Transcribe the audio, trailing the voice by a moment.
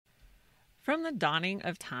From the dawning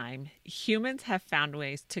of time, humans have found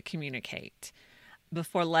ways to communicate.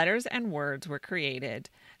 Before letters and words were created,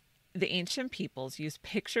 the ancient peoples used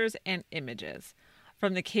pictures and images.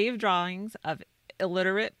 From the cave drawings of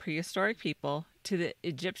illiterate prehistoric people to the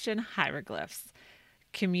Egyptian hieroglyphs,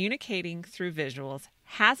 communicating through visuals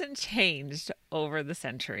hasn't changed over the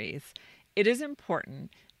centuries. It is important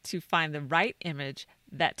to find the right image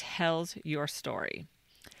that tells your story.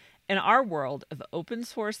 In our world of open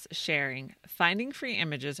source sharing, finding free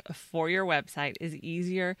images for your website is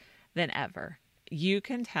easier than ever. You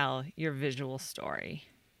can tell your visual story.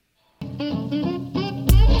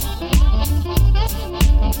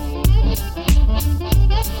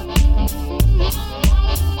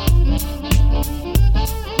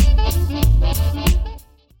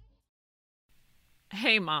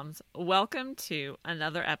 Hey moms, welcome to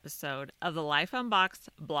another episode of the Life Unboxed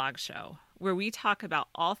blog show, where we talk about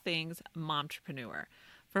all things momtrepreneur,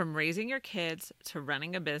 from raising your kids to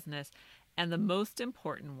running a business, and the most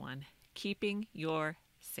important one, keeping your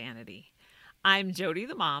sanity. I'm Jody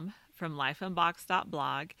the mom from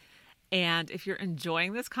lifeunboxed.blog, and if you're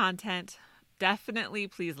enjoying this content, definitely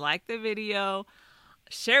please like the video,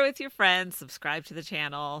 share with your friends, subscribe to the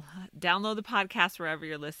channel, download the podcast wherever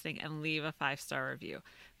you're listening, and leave a 5-star review.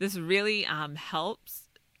 This really helps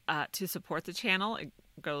to support the channel. It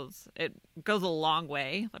goes a long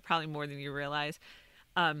way, probably more than you realize,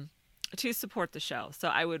 to support the show. So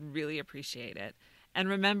I would really appreciate it. And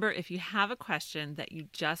remember, if you have a question that you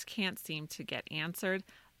just can't seem to get answered,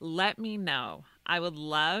 let me know. I would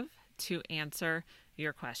love to answer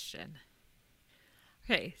your question.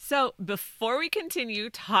 Okay, so before we continue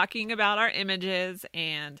talking about our images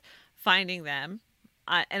and finding them,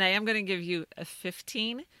 and I am going to give you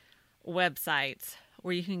 15 websites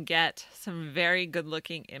where you can get some very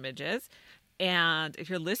good-looking images. And if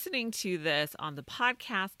you're listening to this on the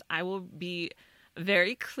podcast, I will be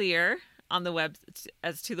very clear on the web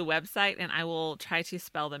as to the website, and I will try to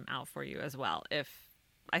spell them out for you as well if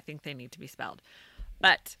I think they need to be spelled.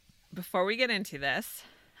 But before we get into this,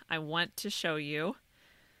 I want to show you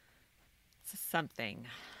something.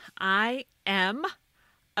 I am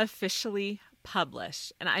officially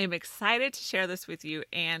published, and I am excited to share this with you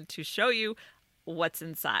and to show you what's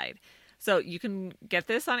inside. So you can get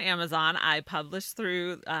this on Amazon. I publish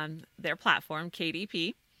through their platform,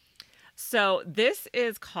 KDP. So this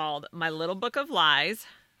is called My Little Book of Lies.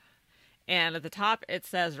 And at the top, it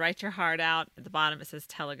says, write your heart out. At the bottom, it says,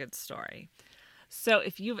 tell a good story. So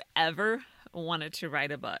if you've ever wanted to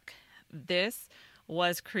write a book, this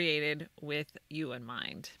was created with you in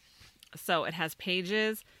mind. So it has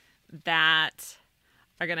pages that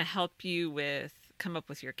are going to help you come up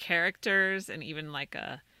with your characters, and even like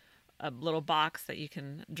a little box that you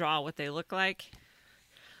can draw what they look like.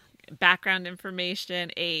 Background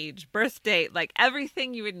information, age, birth date, like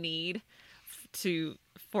everything you would need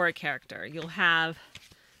for a character. You'll have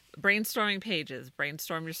brainstorming pages,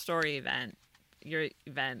 brainstorm your story your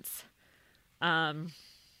events,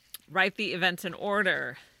 write the events in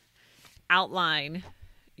order, outline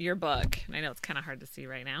your book. And I know it's kind of hard to see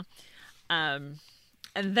right now.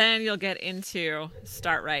 And then you'll get into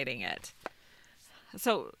start writing it.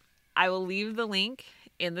 So I will leave the link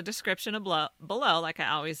in the description below, like I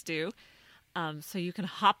always do. So you can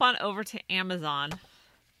hop on over to Amazon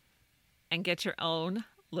and get your own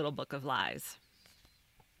little book of lies.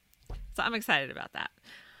 So I'm excited about that.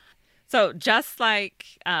 So just like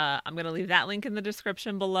I'm going to leave that link in the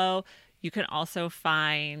description below, you can also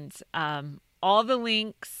find all the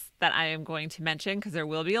links that I am going to mention, because there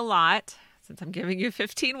will be a lot. Since I'm giving you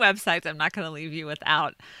 15 websites, I'm not going to leave you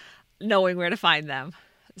without knowing where to find them.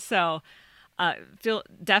 So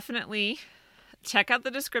definitely check out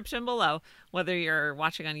the description below, whether you're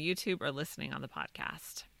watching on YouTube or listening on the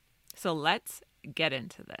podcast. So let's get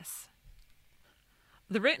into this.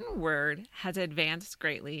 The written word has advanced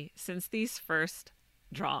greatly since these first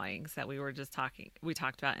drawings that we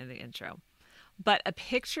talked about in the intro. But a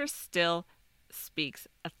picture still speaks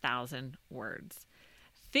 1,000 words.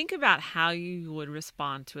 Think about how you would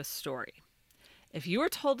respond to a story. If you were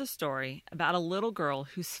told a story about a little girl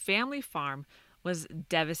whose family farm was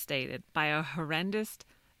devastated by a horrendous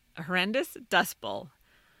dust bowl.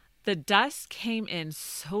 The dust came in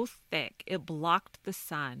so thick it blocked the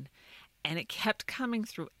sun, and it kept coming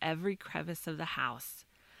through every crevice of the house.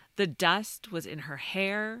 The dust was in her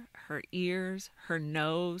hair, her ears, her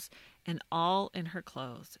nose, and all in her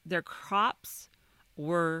clothes. Their crops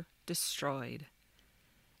were destroyed,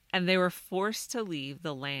 and they were forced to leave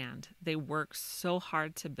the land they worked so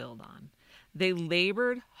hard to build on. They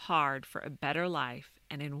labored hard for a better life,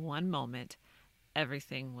 and in one moment,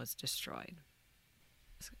 everything was destroyed.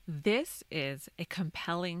 This is a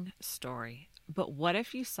compelling story, but what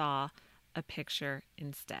if you saw a picture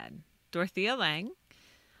instead? Dorothea Lange,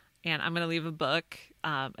 and I'm going to leave a book,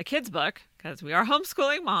 a kid's book, because we are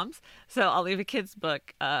homeschooling moms. So I'll leave a kid's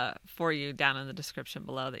book for you down in the description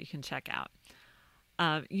below that you can check out.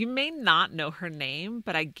 You may not know her name,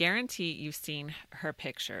 but I guarantee you've seen her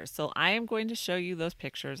pictures. So I am going to show you those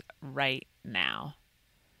pictures right now.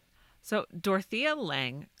 So Dorothea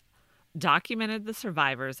Lange documented the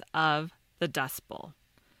survivors of the Dust Bowl.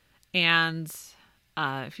 And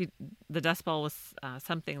the Dust Bowl was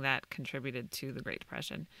something that contributed to the Great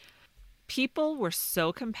Depression. People were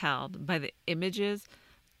so compelled by the images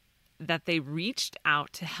that they reached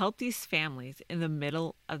out to help these families in the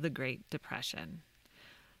middle of the Great Depression.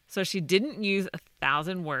 So she didn't use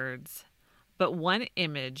 1,000 words, but one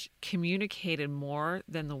image communicated more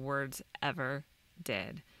than the words ever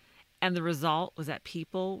did. And the result was that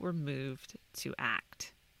people were moved to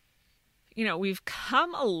act. You know, we've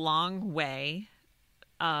come a long way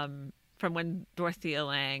from when Dorothea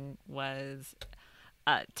Lange was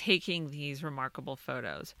taking these remarkable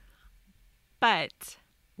photos. But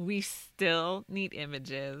we still need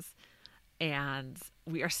images, and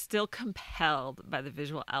we are still compelled by the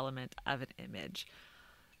visual element of an image.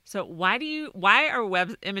 So why are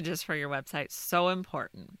images for your website so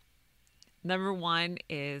important? Number one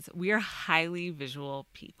is we are highly visual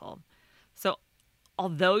people. So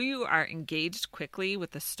although you are engaged quickly with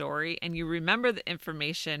the story and you remember the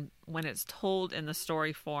information when it's told in the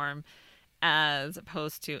story form as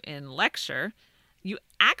opposed to in lecture, you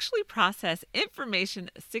actually process information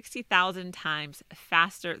 60,000 times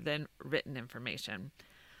faster than written information.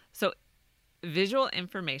 So visual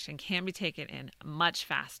information can be taken in much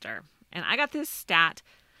faster. And I got this stat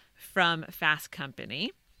from Fast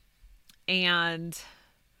Company. And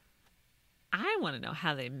I want to know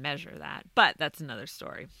how they measure that, but that's another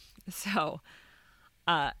story. So,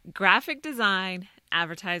 graphic design,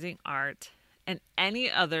 advertising, art, and any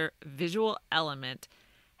other visual element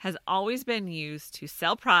has always been used to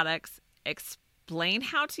sell products, explain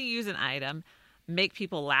how to use an item, make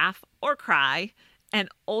people laugh or cry, and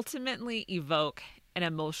ultimately evoke an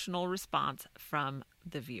emotional response from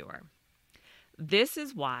the viewer. This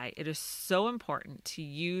is why it is so important to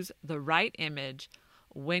use the right image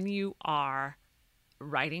when you are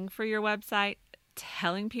writing for your website,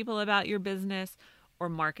 telling people about your business, or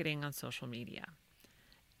marketing on social media.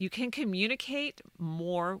 You can communicate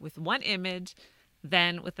more with one image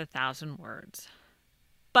than with 1,000 words.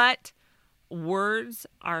 But words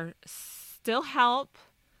are still help,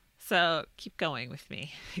 so keep going with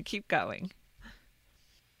me. Keep going.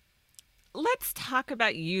 Let's talk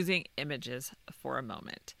about using images for a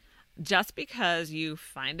moment. Just because you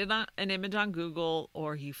find an image on Google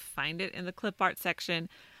or you find it in the clip art section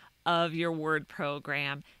of your Word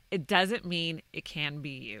program, it doesn't mean it can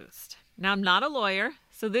be used. Now, I'm not a lawyer,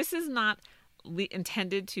 so this is not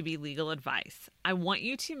intended to be legal advice. I want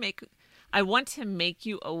to make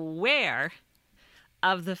you aware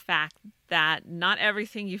of the fact that not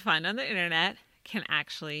everything you find on the internet can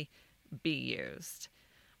actually be used.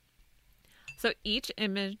 So each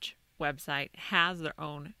image website has their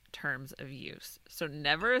own terms of use. So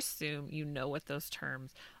never assume you know what those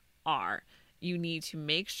terms are. You need to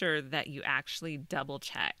make sure that you actually double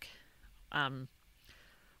check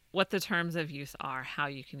what the terms of use are, how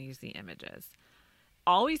you can use the images.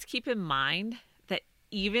 Always keep in mind that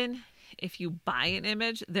even if you buy an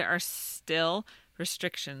image, there are still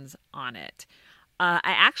restrictions on it. I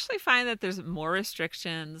actually find that there's more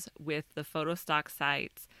restrictions with the photo stock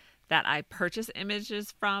sites that I purchase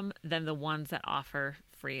images from than the ones that offer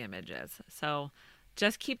free images. So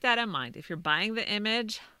just keep that in mind. If you're buying the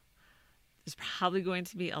image, there's probably going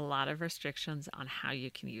to be a lot of restrictions on how you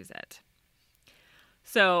can use it.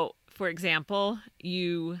 So, for example,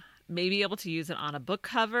 you may be able to use it on a book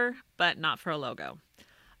cover, but not for a logo.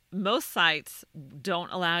 Most sites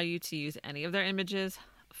don't allow you to use any of their images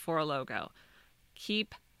for a logo.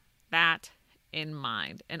 Keep that in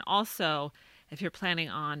mind. And also, if you're planning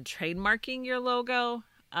on trademarking your logo,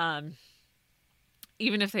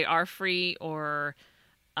 even if they are free or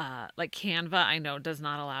like Canva, I know does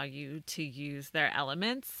not allow you to use their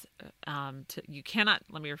elements. You cannot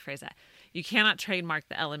trademark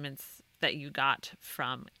the elements that you got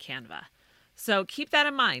from Canva. So keep that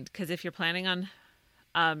in mind, because if you're planning on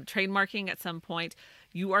trademarking at some point,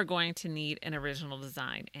 you are going to need an original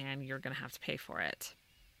design and you're going to have to pay for it.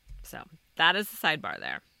 So that is the sidebar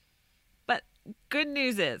there. But good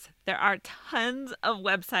news is there are tons of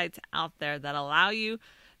websites out there that allow you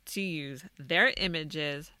to use their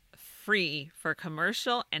images free for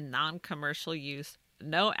commercial and non-commercial use,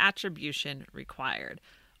 no attribution required.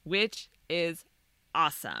 which is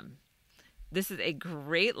awesome. This is a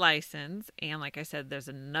great license, and like I said, there's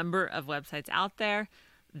a number of websites out there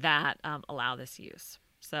that allow this use.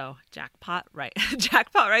 So jackpot, right?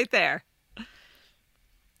 Jackpot right there.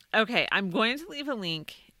 Okay, I'm going to leave a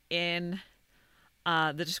link in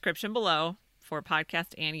the description below for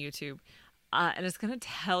podcast and YouTube. And it's going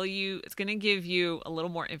to give you a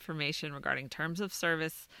little more information regarding terms of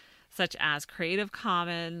service, such as Creative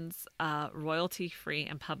Commons, royalty free,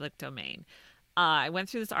 and public domain. I went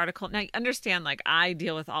through this article. Now, understand, like, I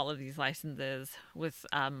deal with all of these licenses with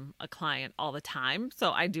a client all the time.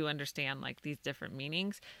 So I do understand, like, these different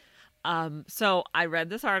meanings. So I read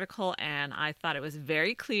this article and I thought it was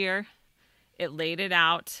very clear. It laid it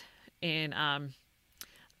out in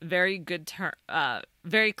very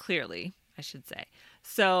clearly, I should say.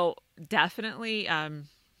 So definitely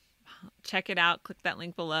check it out. Click that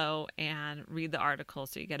link below and read the article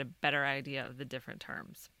so you get a better idea of the different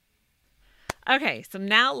terms. Okay, so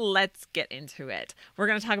now let's get into it. We're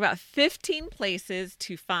going to talk about 15 places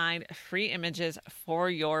to find free images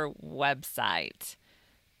for your website.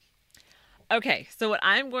 Okay, so what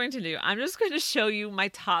I'm going to do, I'm just going to show you my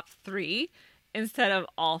top 3 instead of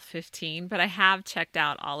all 15, but I have checked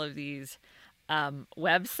out all of these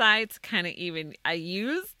websites. I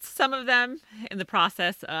used some of them in the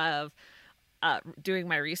process of doing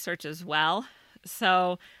my research as well.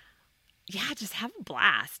 So yeah, just have a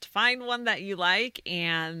blast. Find one that you like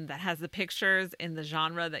and that has the pictures in the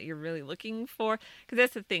genre that you're really looking for. Because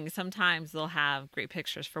that's the thing. Sometimes they'll have great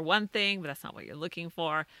pictures for one thing, but that's not what you're looking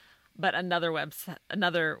for. But another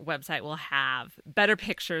website will have better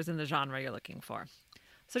pictures in the genre you're looking for.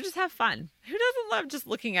 So just have fun. Who doesn't love just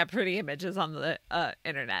looking at pretty images on the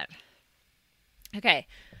internet? Okay,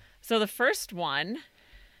 so the first one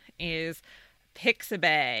is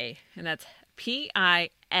Pixabay, and that's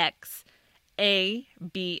Pixabay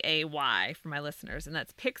for my listeners, and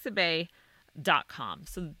that's Pixabay.com.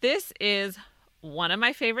 So this is one of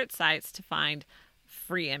my favorite sites to find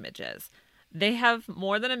free images. They have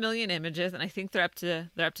more than 1 million images, and I think they're up to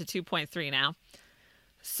 2.3 now.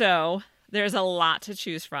 So there's a lot to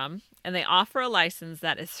choose from, and they offer a license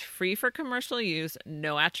that is free for commercial use,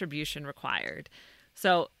 no attribution required.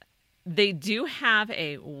 So they do have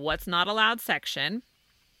a what's not allowed section.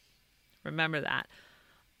 Remember that.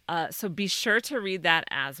 So be sure to read that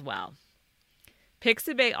as well.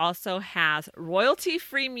 Pixabay also has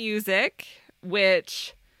royalty-free music,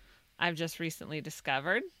 which I've just recently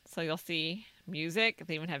discovered. So you'll see music.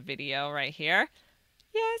 They even have video right here.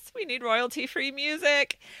 Yes, we need royalty-free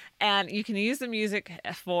music. And you can use the music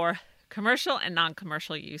for commercial and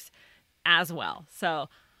non-commercial use as well. So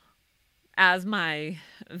as my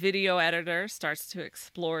video editor starts to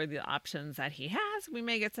explore the options that he has, we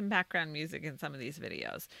may get some background music in some of these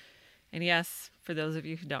videos. And yes, for those of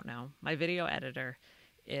you who don't know, my video editor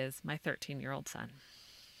is my 13-year-old son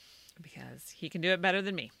because he can do it better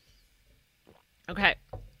than me. Okay.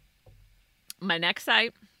 My next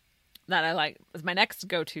site that I like, is my next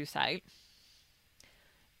go-to site,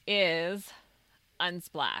 is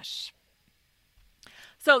Unsplash.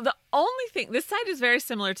 So the only thing, this site is very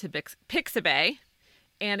similar to Pixabay,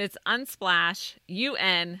 and it's Unsplash,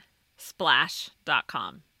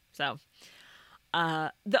 unsplash.com. So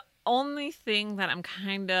the only thing that I'm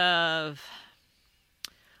kind of,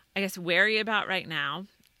 I guess, wary about right now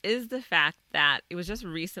is the fact that it was just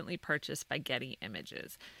recently purchased by Getty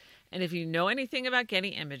Images. And if you know anything about Getty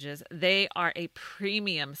Images, they are a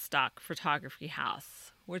premium stock photography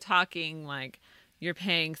house. We're talking like you're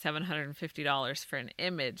paying $750 for an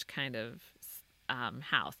image kind of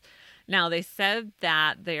house. Now, they said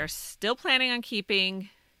that they are still planning on keeping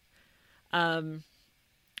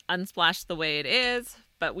Unsplash the way it is,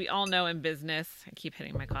 but we all know in business, I keep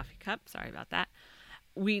hitting my coffee cup, sorry about that.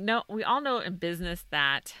 We all know in business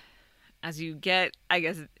that as you get, I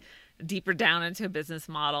guess, deeper down into a business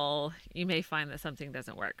model, you may find that something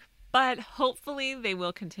doesn't work. But hopefully they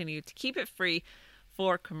will continue to keep it free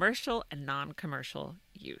for commercial and non-commercial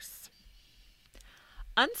use.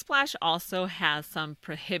 Unsplash also has some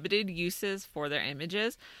prohibited uses for their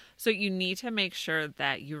images, so you need to make sure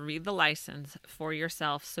that you read the license for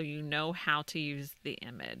yourself so you know how to use the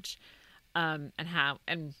image and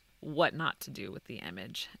what not to do with the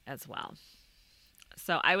image as well.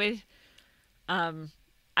 So I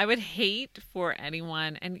would hate for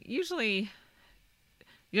anyone, and usually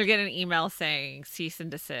you'll get an email saying cease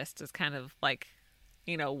and desist is kind of like,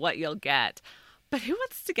 what you'll get. But who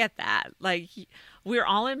wants to get that? Like, we're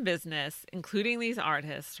all in business, including these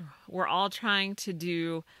artists. We're all trying to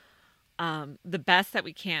do the best that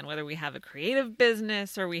we can, whether we have a creative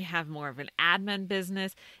business or we have more of an admin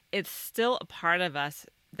business. It's still a part of us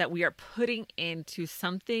that we are putting into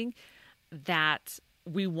something that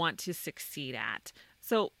we want to succeed at.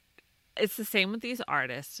 So it's the same with these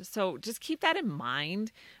artists. So just keep that in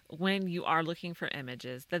mind when you are looking for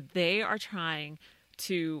images, that they are trying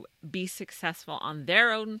to be successful on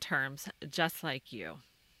their own terms, just like you.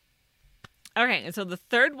 Okay, and so the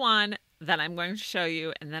third one that I'm going to show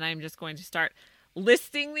you, and then I'm just going to start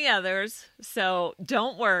listing the others. So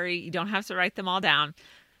don't worry, you don't have to write them all down.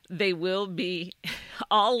 They will be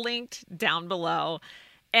all linked down below.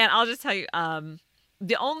 And I'll just tell you,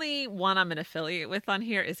 the only one I'm an affiliate with on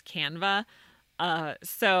here is Canva.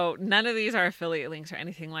 So none of these are affiliate links or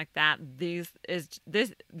anything like that. This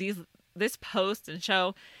post and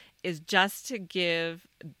show is just to give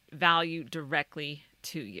value directly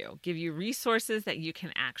to you, give you resources that you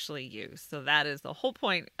can actually use. So that is the whole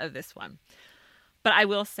point of this one. But I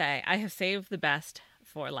will say I have saved the best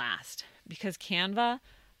for last, because Canva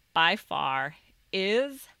by far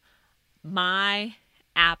is my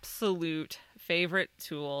absolute favorite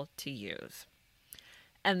tool to use.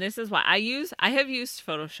 And this is why I have used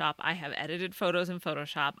Photoshop. I have edited photos in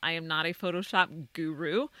Photoshop. I am not a Photoshop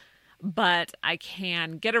guru, but I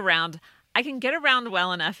can get around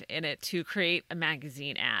well enough in it to create a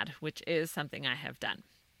magazine ad, which is something I have done.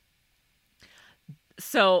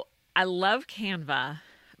 So I love Canva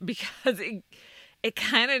because it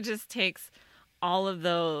kind of just takes all of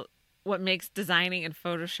what makes designing in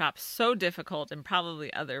Photoshop so difficult, and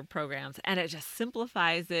probably other programs, and it just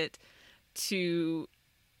simplifies it to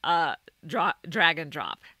drag and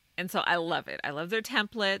drop. And so I love it. I love their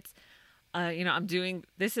templates.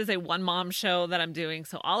 This is a one mom show that I'm doing.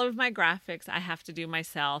 So all of my graphics I have to do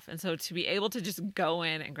myself. And so to be able to just go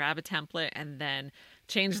in and grab a template and then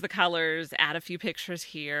change the colors, add a few pictures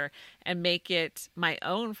here, and make it my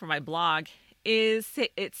own for my blog,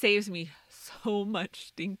 it saves me so much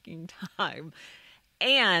stinking time.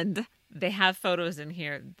 And they have photos in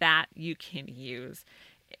here that you can use.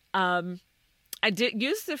 I did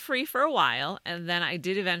use the free for a while, and then I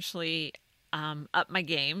did eventually up my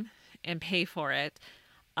game and pay for it.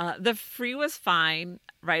 The free was fine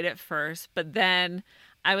right at first, but then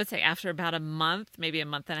I would say after about a month, maybe a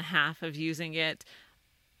month and a half of using it,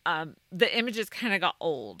 the images kind of got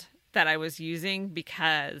old that I was using,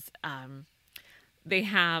 because they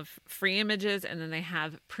have free images and then they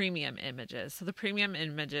have premium images. So the premium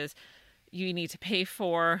images you need to pay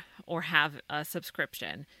for or have a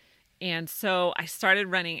subscription. And so I started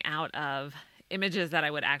running out of images that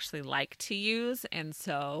I would actually like to use. And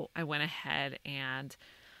so I went ahead and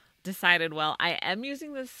decided, well, I am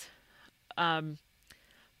using this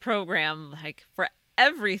program like for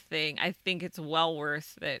everything. I think it's well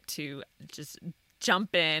worth it to just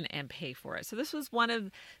jump in and pay for it. So this was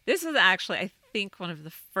actually, I think, one of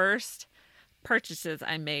the first purchases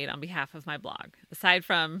I made on behalf of my blog. Aside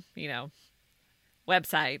from,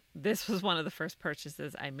 website, this was one of the first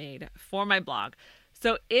purchases I made for my blog.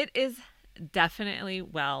 So it is definitely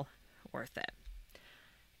well worth it.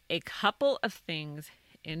 A couple of things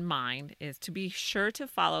in mind is to be sure to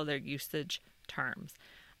follow their usage terms.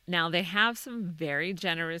 Now, they have some very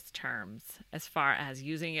generous terms as far as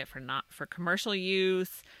using it for commercial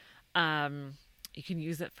use. You can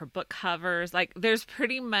use it for book covers. Like, there's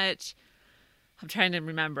pretty much, I'm trying to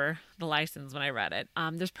remember the license when I read it.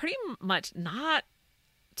 There's pretty much not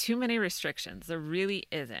too many restrictions. There really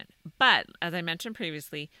isn't. But as I mentioned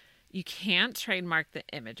previously, you can't trademark the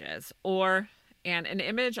images, and an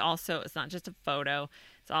image also is not just a photo.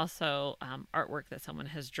 It's also artwork that someone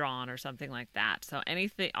has drawn or something like that. So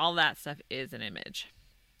all that stuff is an image.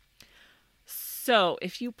 So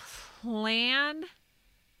if you plan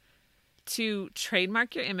to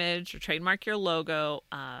trademark your image or trademark your logo,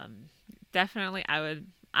 definitely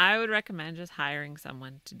I would recommend just hiring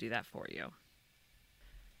someone to do that for you.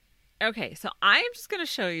 Okay, so I am just going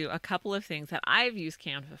to show you a couple of things that I've used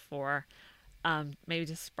Canva for, maybe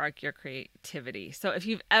to spark your creativity. So if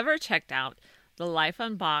you've ever checked out the Life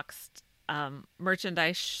Unboxed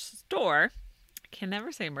merchandise store, I can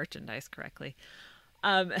never say merchandise correctly,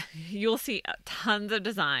 you'll see tons of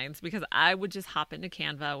designs, because I would just hop into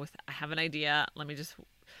Canva I have an idea, let me just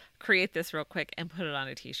create this real quick and put it on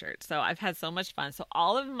a t-shirt. So I've had so much fun. So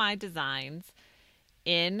all of my designs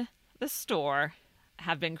in the store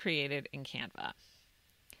have been created in Canva.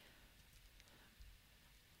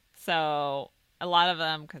 So a lot of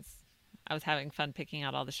them, because I was having fun picking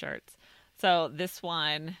out all the shirts. So this is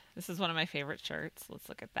one of my favorite shirts. Let's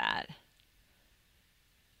look at that.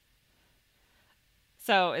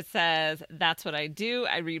 So it says, "That's what I do.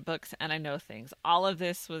 I read books and I know things." All of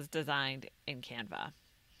this was designed in Canva.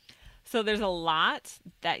 So there's a lot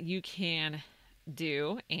that you can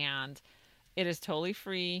do, and It is totally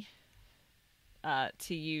free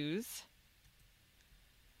to use.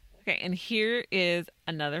 Okay, and here is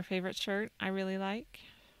another favorite shirt I really like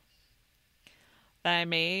that I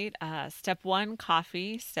made. Step 1,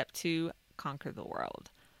 coffee. Step 2, conquer the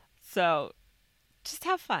world. So just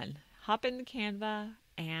have fun. Hop into Canva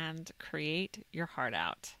and create your heart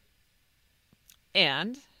out.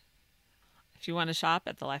 And if you want to shop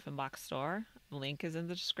at the Life in Box store, the link is in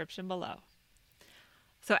the description below.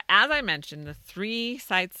 So as I mentioned, the 3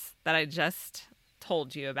 sites that I just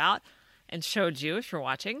told you about and showed you if you're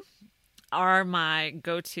watching are my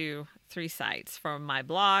go-to 3 sites for my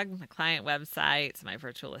blog, my client websites, my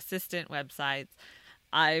virtual assistant websites.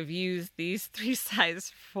 I've used these 3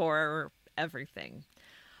 sites for everything.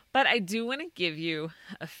 But I do want to give you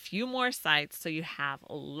a few more sites so you have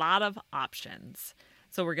a lot of options.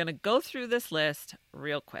 So we're going to go through this list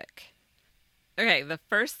real quick. Okay, the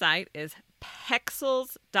first site is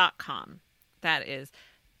Pexels.com. That is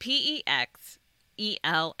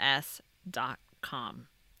PEXELS.com.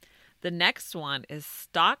 The next one is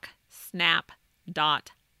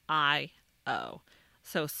StockSnap.io.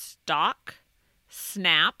 So stock,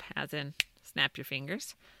 snap, as in snap your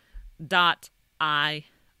fingers, .io.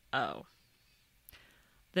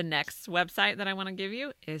 The next website that I want to give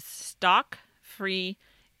you is Stock Free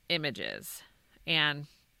Images. And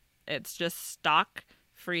it's just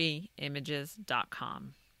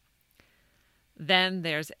stockfreeimages.com. Then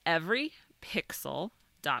there's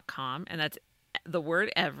everypixel.com, and that's the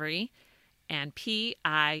word every and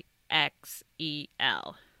PIXEL.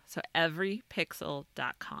 So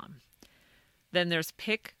everypixel.com. Then there's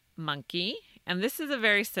PicMonkey, and this is a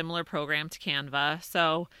very similar program to Canva.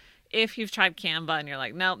 So if you've tried Canva and you're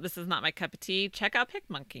like, no, this is not my cup of tea, check out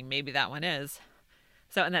PicMonkey. Maybe that one is.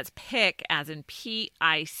 So, and that's pick as in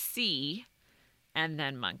PIC and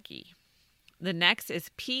then monkey. The next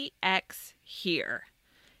is PX Here,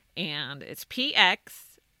 and it's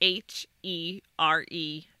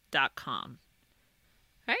PXHERE.com.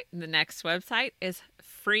 All right, the next website is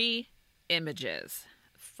Free Images,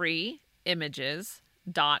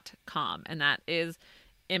 freeimages.com, and that is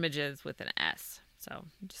images with an S. So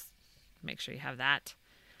just make sure you have that.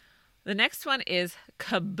 The next one is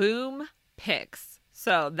Kaboom Pics.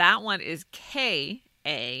 So that one is KABOOMPICS.com.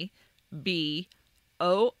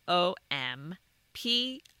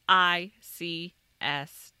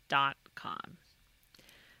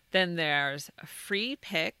 Then there's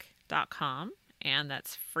freepic.com, and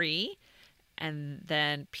that's free, and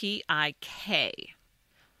then PIK.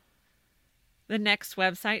 The next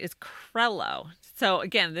website is Crello. So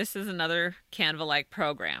again, this is another Canva-like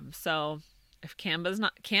program. So if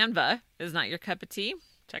Canva is not your cup of tea,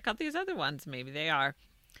 check out these other ones. Maybe they are.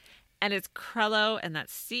 And it's Crello, and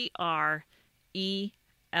that's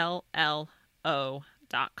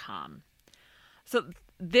CRELLO.com. So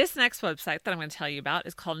this next website that I'm going to tell you about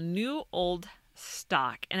is called New Old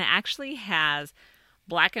Stock, and it actually has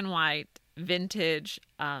black and white vintage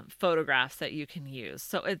photographs that you can use.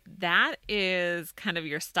 So if that is kind of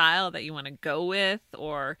your style that you want to go with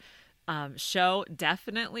or show,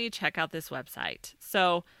 definitely check out this website.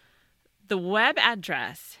 So the web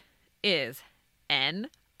address is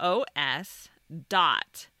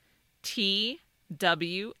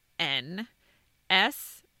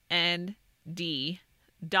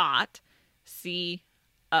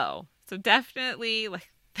So definitely,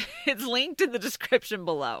 it's linked in the description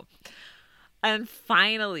below. And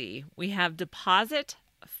finally, we have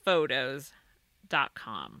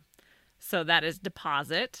depositphotos.com. So that is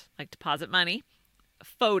deposit, like deposit money,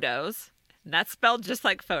 photos, and that's spelled just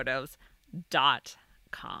like photos.com.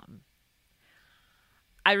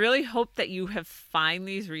 I really hope that you have find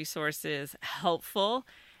these resources helpful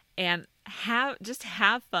and have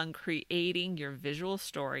fun creating your visual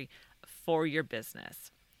story for your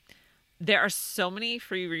business. There are so many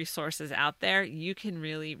free resources out there. You can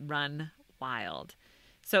really run wild.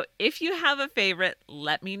 So if you have a favorite,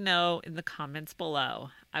 let me know in the comments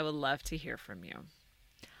below. I would love to hear from you.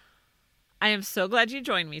 I am so glad you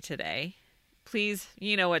joined me today. Please,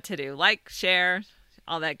 you know what to do. Like, share,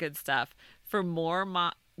 all that good stuff. For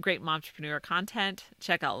more great momtrepreneur content,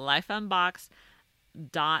 check out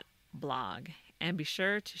lifeunboxed.blog. And be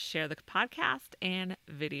sure to share the podcast and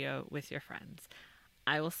video with your friends.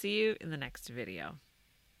 I will see you in the next video.